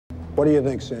What do you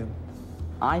think, Sam?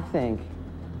 I think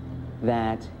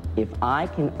that if I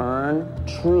can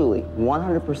truly,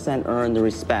 100% earn the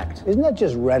respect. Isn't that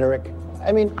just rhetoric?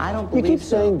 I mean, I don't believe you keep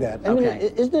so. saying that. I mean,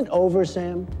 isn't it over,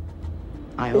 Sam?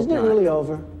 I hope Isn't it not. really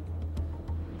over?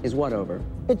 Is what over?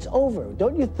 It's over.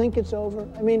 Don't you think it's over?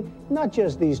 I mean, not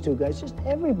just these two guys, just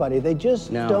everybody. They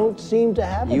just don't seem to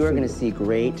have it. You are going to see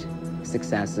great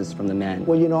successes from the men.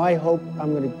 Well, you know, I hope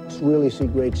I'm going to really see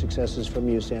great successes from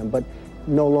you, Sam, but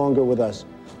no longer with us.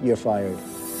 You're fired.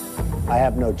 I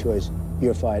have no choice.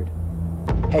 You're fired.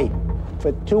 Hey,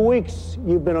 for 2 weeks,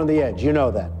 you've been on the edge. You know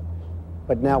that.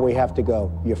 But now we have to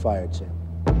go. You're fired, Sam.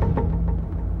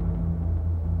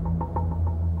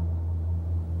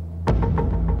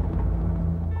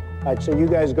 All right, so you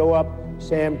guys go up.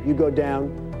 Sam, you go down,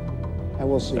 and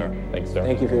we'll see. Sir, thanks, sir.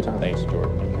 Thank you for your time. Thanks, George.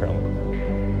 Thank you, Carolyn.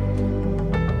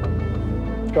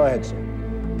 Go ahead, Sam.